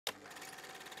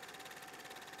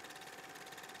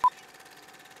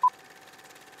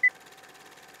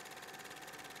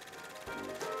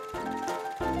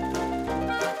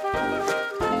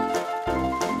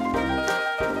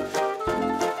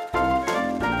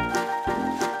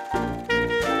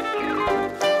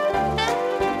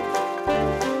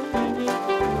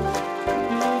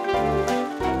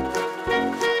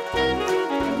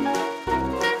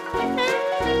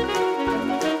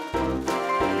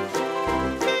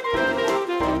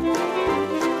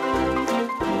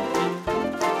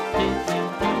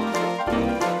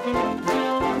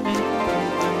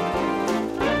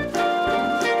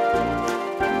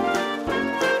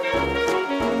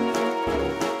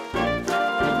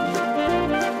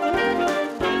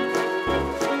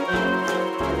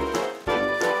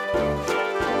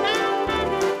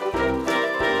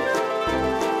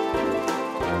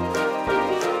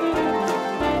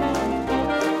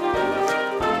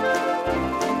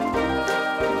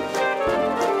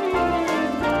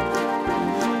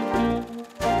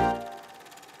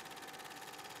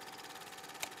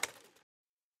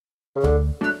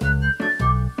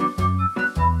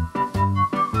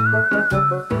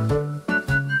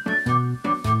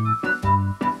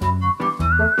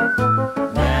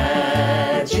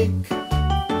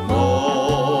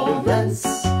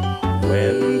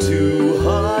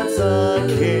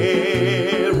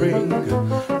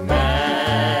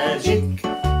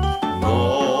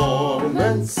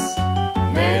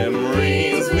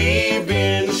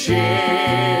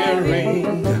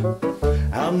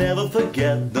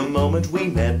moment we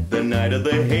met, the night of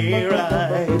the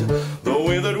hayride, the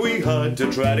way that we hugged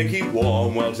to try to keep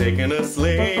warm while taking a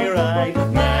sleigh ride.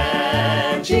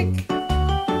 Magic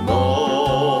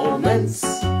moments,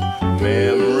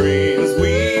 memories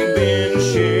we've been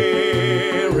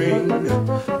sharing.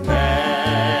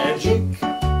 Magic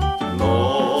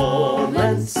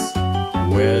moments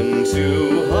when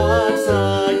two hearts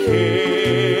are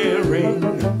caring.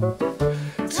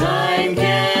 Time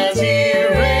can't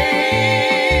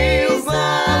erase the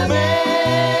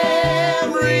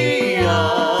memory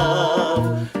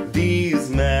of these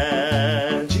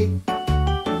magic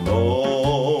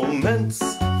moments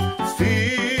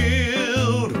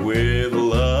filled with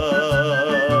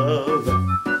love.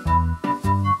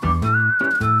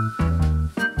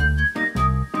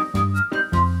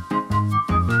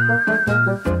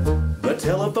 The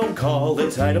telephone call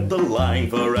that tied up the line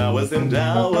for hours and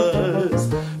hours.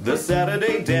 The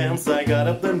Saturday dance, I got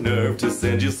up the nerve to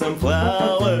send you some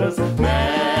flowers.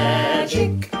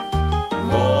 Magic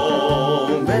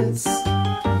moments,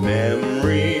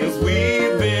 memories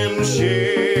we've been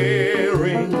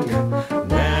sharing.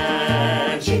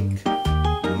 Magic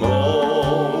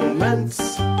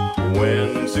moments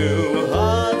when two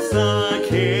hearts are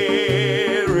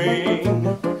caring.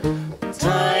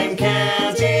 Time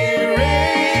can't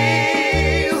erase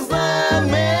the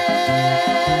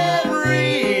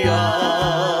memory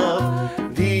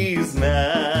of these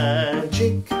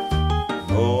magic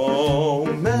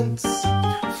moments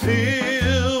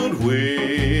filled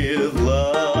with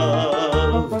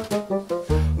love.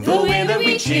 The way that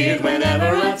we cheered whenever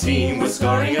our team was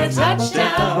scoring a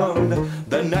touchdown.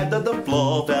 The night that the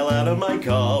floor fell out of my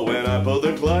car when I pulled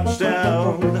the clutch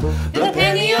down. The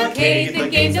penny arcade, the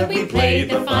games that we played,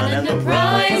 the fun and the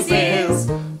prizes.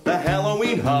 The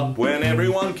Halloween hop when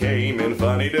everyone came in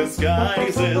funny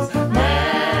disguises.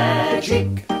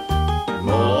 Magic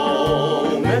moments.